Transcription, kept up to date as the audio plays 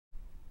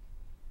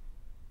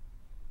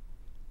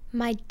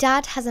My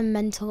dad has a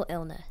mental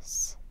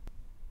illness.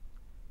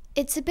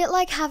 It's a bit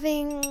like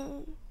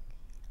having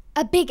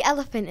a big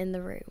elephant in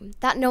the room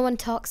that no one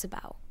talks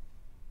about.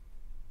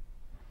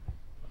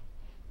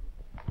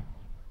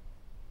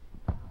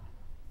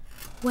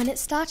 When it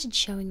started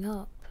showing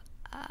up,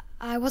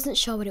 I wasn't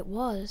sure what it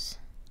was.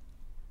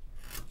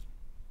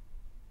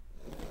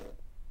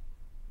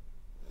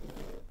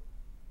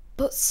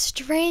 But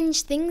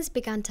strange things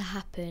began to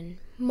happen,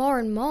 more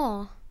and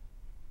more.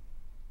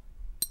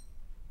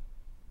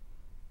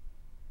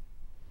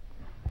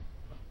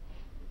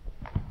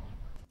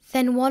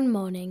 Then one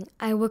morning,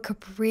 I woke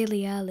up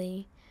really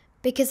early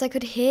because I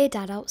could hear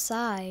Dad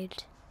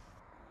outside.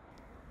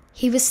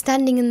 He was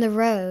standing in the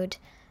road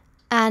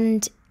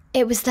and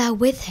it was there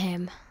with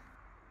him.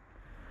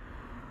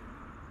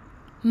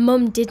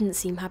 Mum didn't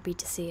seem happy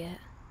to see it.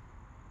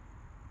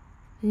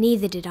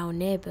 Neither did our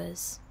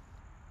neighbours.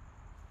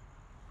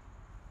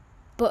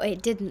 But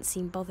it didn't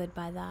seem bothered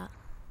by that.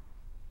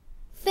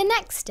 The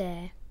next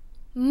day,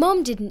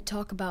 Mum didn't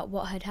talk about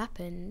what had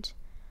happened.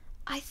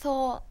 I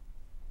thought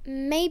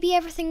maybe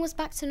everything was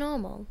back to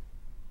normal.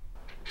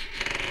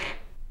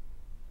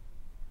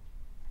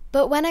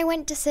 But when I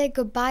went to say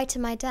goodbye to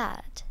my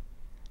dad,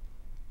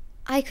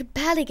 I could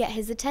barely get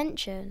his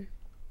attention.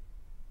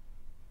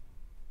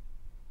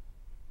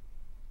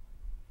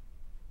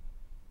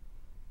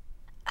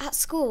 At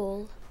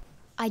school,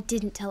 I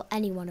didn't tell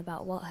anyone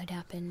about what had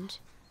happened.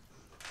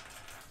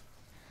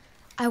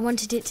 I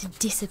wanted it to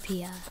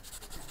disappear.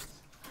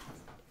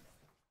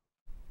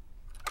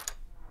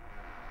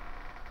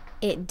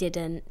 It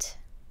didn't.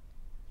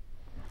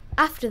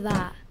 After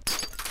that,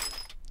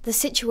 the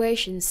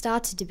situation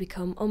started to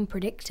become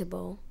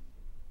unpredictable.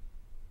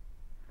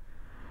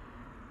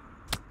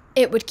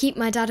 It would keep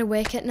my dad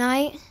awake at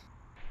night.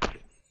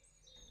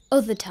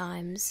 Other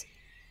times,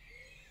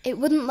 it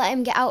wouldn't let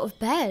him get out of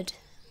bed.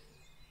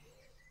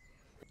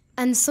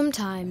 And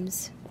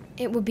sometimes,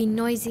 it would be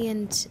noisy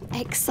and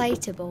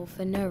excitable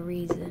for no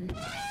reason.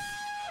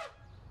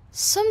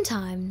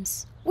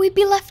 Sometimes, we'd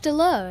be left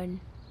alone.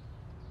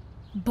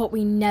 But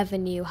we never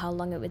knew how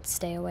long it would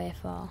stay away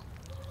for.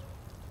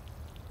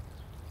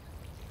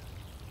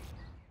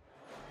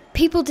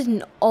 People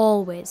didn't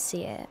always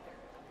see it,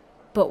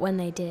 but when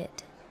they did,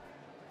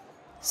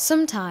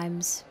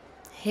 sometimes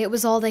it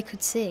was all they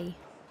could see.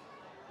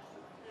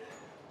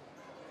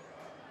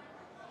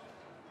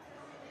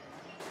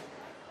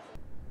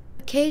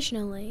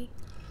 Occasionally,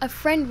 a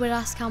friend would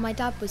ask how my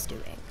dad was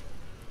doing.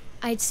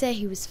 I'd say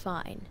he was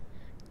fine,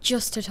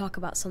 just to talk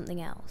about something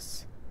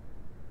else.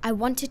 I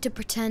wanted to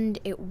pretend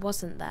it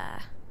wasn't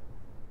there.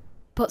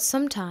 But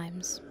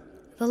sometimes,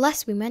 the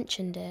less we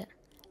mentioned it,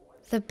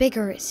 the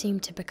bigger it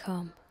seemed to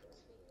become,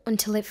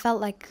 until it felt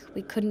like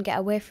we couldn't get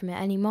away from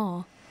it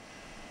anymore.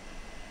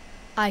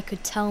 I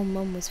could tell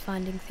Mum was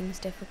finding things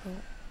difficult.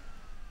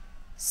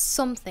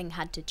 Something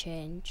had to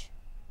change.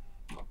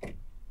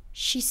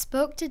 She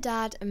spoke to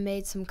Dad and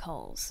made some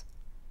calls.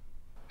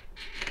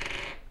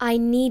 I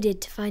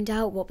needed to find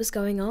out what was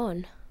going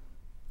on.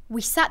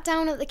 We sat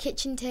down at the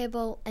kitchen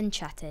table and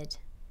chatted.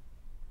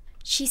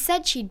 She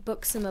said she'd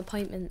booked some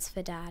appointments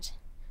for Dad.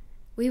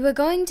 We were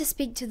going to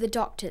speak to the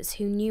doctors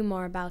who knew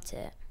more about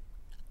it.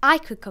 I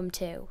could come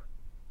too,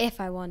 if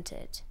I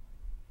wanted.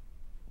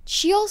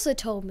 She also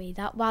told me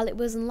that while it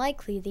was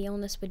unlikely the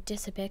illness would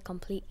disappear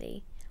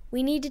completely,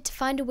 we needed to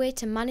find a way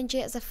to manage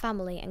it as a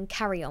family and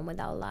carry on with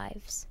our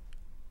lives.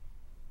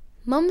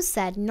 Mum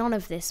said none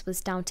of this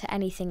was down to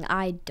anything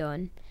I'd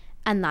done,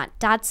 and that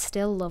Dad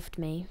still loved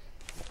me.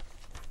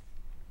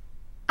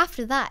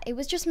 After that, it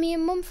was just me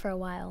and Mum for a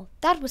while.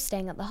 Dad was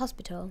staying at the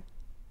hospital.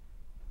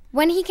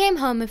 When he came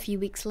home a few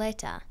weeks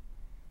later,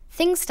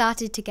 things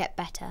started to get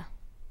better.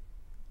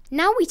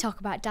 Now we talk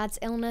about Dad's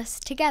illness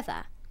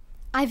together.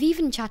 I've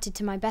even chatted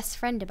to my best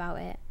friend about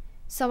it,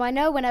 so I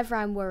know whenever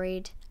I'm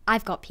worried,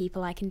 I've got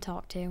people I can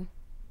talk to.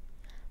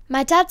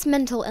 My dad's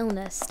mental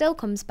illness still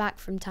comes back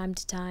from time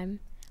to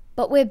time,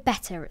 but we're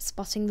better at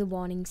spotting the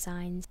warning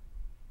signs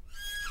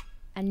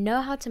and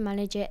know how to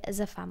manage it as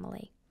a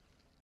family.